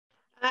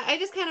I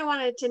just kind of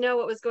wanted to know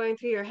what was going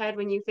through your head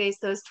when you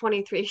faced those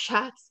 23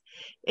 shots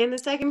in the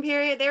second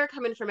period. They were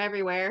coming from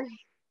everywhere.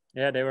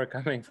 Yeah, they were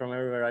coming from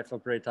everywhere. I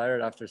felt pretty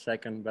tired after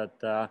second, but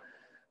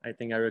I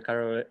think I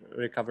recovered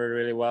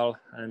really well,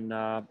 and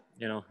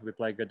we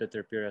played good the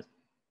third period.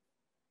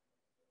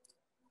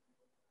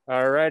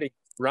 All righty,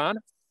 Ron.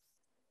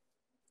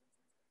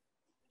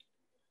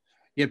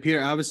 Yeah,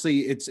 Peter,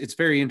 obviously it's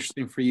very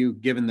interesting for you,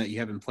 given that you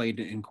haven't played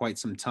in quite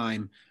some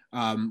time.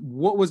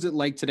 What was it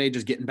like today,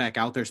 just getting back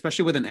out there,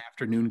 especially with an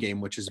afternoon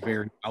game, which is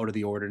very out of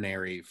the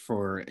ordinary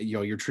for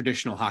your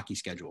traditional hockey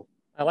schedule?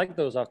 I like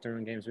those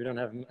afternoon games. We don't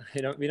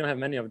have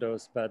many of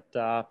those, but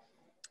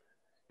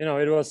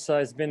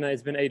it's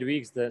been 8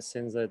 weeks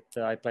since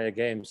I play a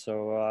game,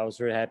 so I was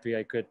very happy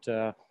I could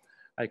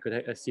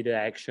see the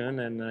action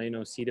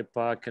and see the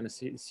puck and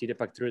see the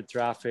puck through the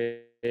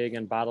traffic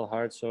and battle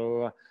hard.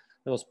 So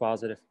it was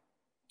positive.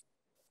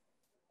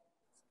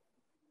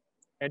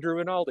 Andrew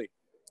Rinaldi.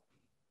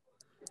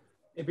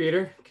 Hey,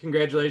 Peter.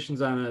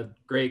 Congratulations on a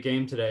great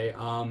game today.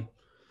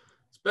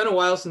 It's been a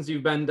while since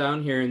you've been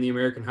down here in the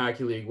American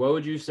Hockey League. What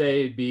would you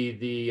say be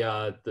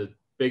the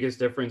biggest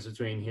difference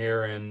between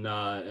here and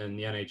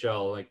the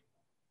NHL? Like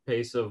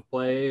pace of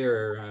play,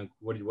 or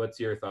what's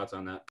your thoughts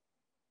on that?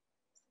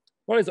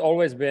 Well, it's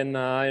always been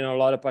a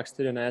lot of pucks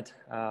to the net,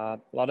 a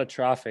lot of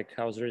traffic.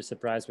 I was really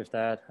surprised with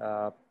that.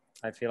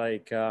 I feel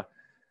like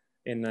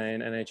in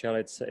NHL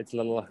it's a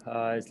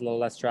little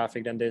less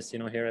traffic than this.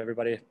 Here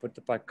everybody put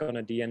the puck on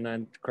a D and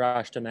then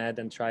crash the net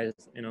and try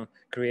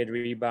create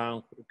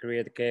rebound,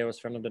 create chaos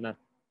in front of the net.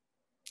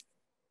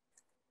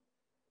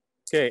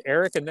 Okay,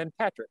 Eric, and then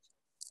Patrick.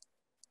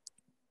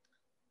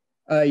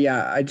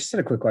 Yeah, I just had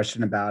a quick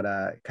question about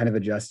kind of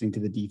adjusting to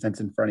the defense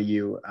in front of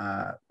you.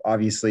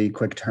 Obviously,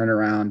 quick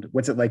turnaround.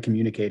 What's it like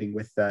communicating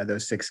with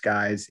those six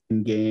guys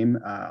in game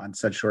on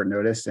such short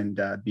notice and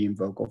being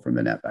vocal from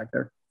the net back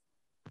there?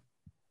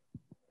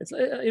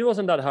 It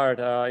wasn't that hard.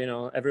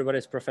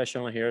 Everybody's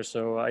professional here,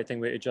 so I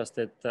think we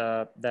adjusted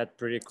that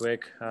pretty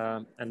quick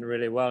and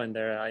really well in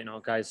there.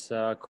 Guys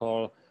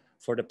call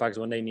for the pucks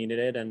when they needed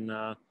it, and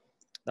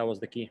that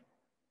was the key.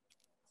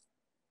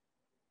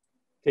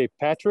 Okay,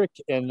 Patrick,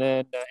 and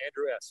then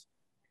Andrew S.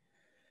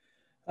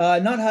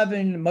 Not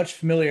having much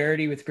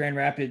familiarity with Grand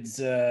Rapids,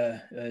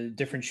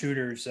 different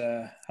shooters,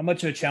 how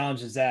much of a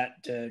challenge is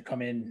that to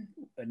come in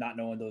not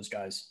knowing those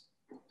guys?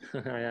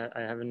 I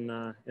haven't,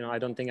 I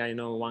don't think I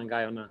know one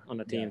guy on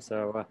the team,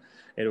 so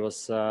it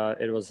was a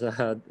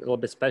little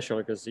bit special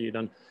because you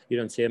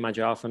don't see it much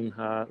often.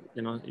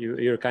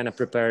 You're kind of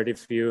prepared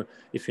if you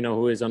know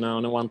who is on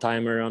a one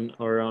timer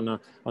or on the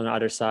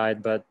other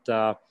side, but.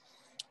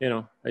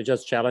 It's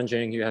just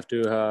challenging. You have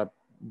to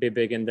be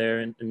big in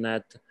there in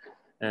that,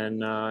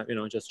 and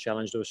just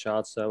challenge those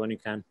shots when you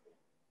can.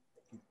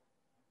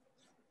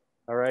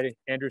 All righty,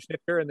 Andrew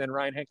Schnitker, and then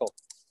Ryan Henkel.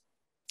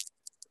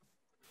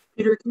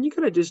 Peter, can you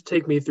kind of just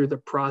take me through the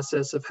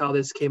process of how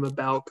this came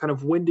about? Kind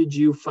of when did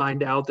you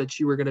find out that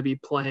you were going to be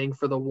playing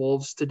for the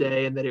Wolves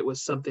today, and that it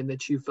was something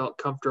that you felt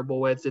comfortable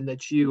with, and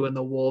that you and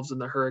the Wolves and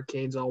the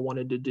Hurricanes all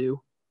wanted to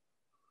do?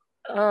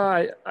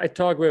 I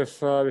talked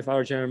with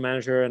our general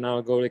manager and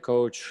our goalie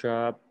coach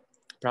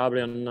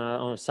probably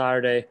on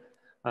Saturday.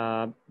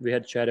 We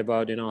had chat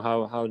about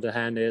how the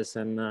hand is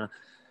and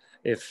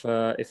if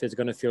it's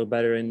going to feel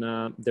better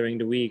during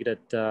the week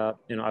that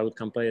I would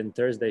come play on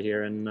Thursday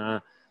here. And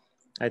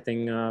I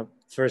think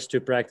first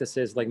two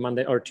practices, like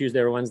Monday or Tuesday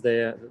or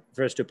Wednesday,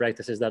 first two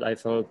practices that I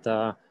felt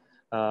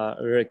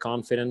really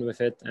confident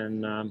with it,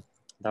 and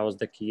that was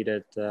the key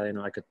that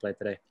I could play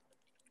today.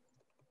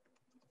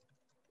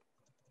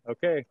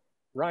 Okay,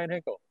 Ryan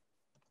Henkel.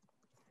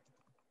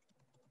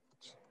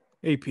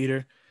 Hey,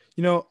 Peter.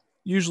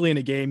 Usually in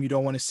a game, you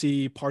don't want to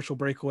see partial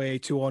breakaway,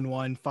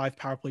 2-on-1, 5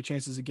 power play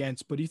chances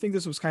against, but do you think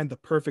this was kind of the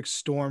perfect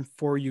storm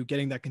for you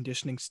getting that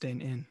conditioning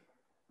stint in?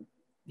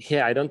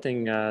 Yeah, I don't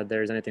think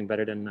there's anything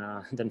better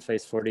than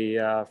face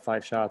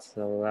 45 shots.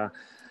 So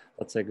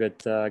that's a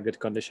good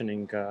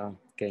conditioning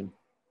game.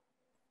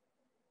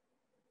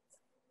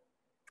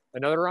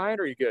 Another Ryan,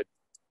 or are you good?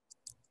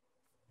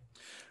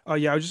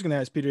 Yeah, I was just going to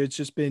ask, Peter, it's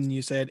just been,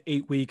 you said,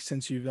 8 weeks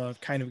since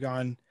you've kind of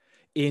gone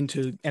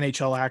into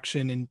NHL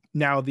action, and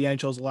now the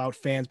NHL's allowed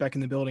fans back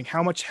in the building.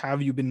 How much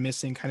have you been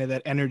missing kind of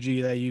that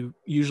energy that you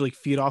usually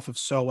feed off of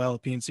so well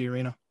at PNC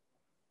Arena?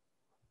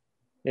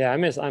 Yeah, I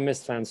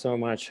miss fans so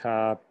much.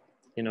 When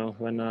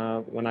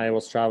I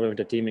was traveling with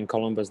the team in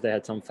Columbus, they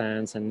had some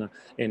fans, and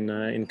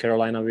in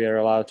Carolina we are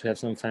allowed to have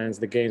some fans.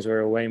 The games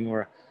were way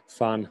more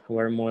fun,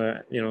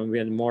 we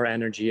had more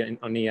energy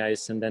on the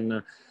ice, and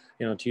then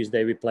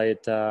Tuesday we played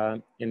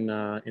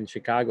in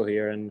Chicago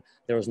here, and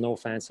there was no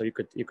fans, so you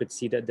could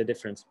see the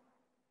difference.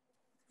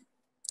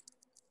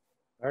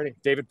 All righty,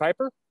 David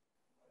Piper.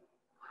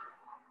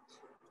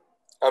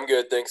 I'm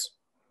good, thanks.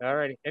 All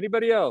righty,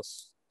 anybody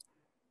else?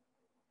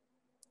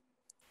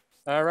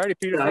 All righty,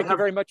 Peter. Thank you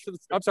very much for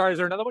this. I'm sorry, is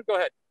there another one? Go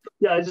ahead.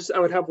 Yeah, I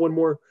would have one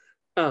more.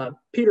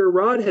 Peter,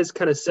 Rod has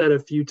kind of said a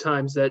few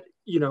times that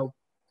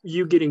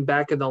you getting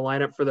back in the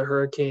lineup for the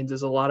Hurricanes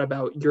is a lot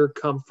about your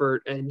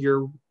comfort and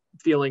your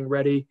feeling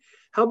ready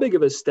How big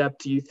of a step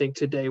do you think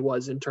today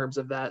was in terms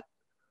of that?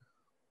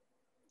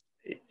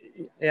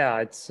 Yeah,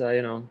 it's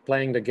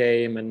playing the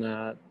game and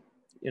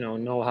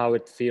know how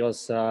it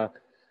feels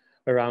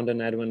around the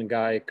net when a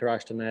guy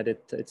crushed the net.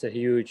 It's a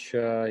huge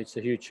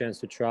chance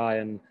to try,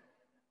 and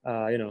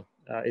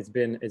it's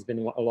been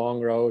a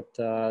long road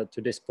to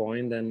this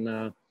point,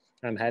 and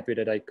I'm happy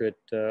that I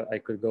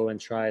could go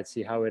and try it,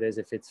 see how it is,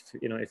 if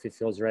it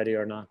feels ready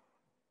or not.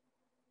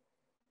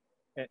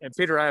 And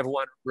Peter, I have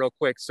one real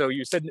quick. So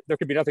you said there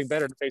could be nothing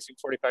better than facing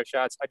 45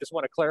 shots. I just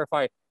want to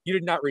clarify, you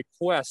did not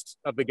request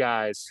of the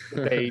guys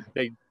that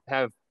they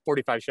have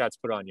 45 shots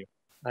put on you.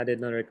 I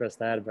did not request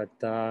that, but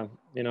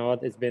you know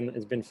what? It's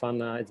been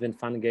fun. It's been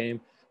fun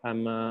game.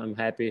 I'm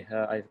happy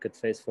I could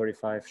face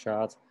 45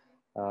 shots.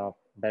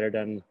 Better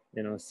than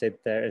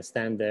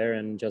stand there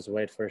and just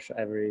wait for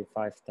every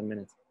 5-10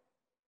 minutes.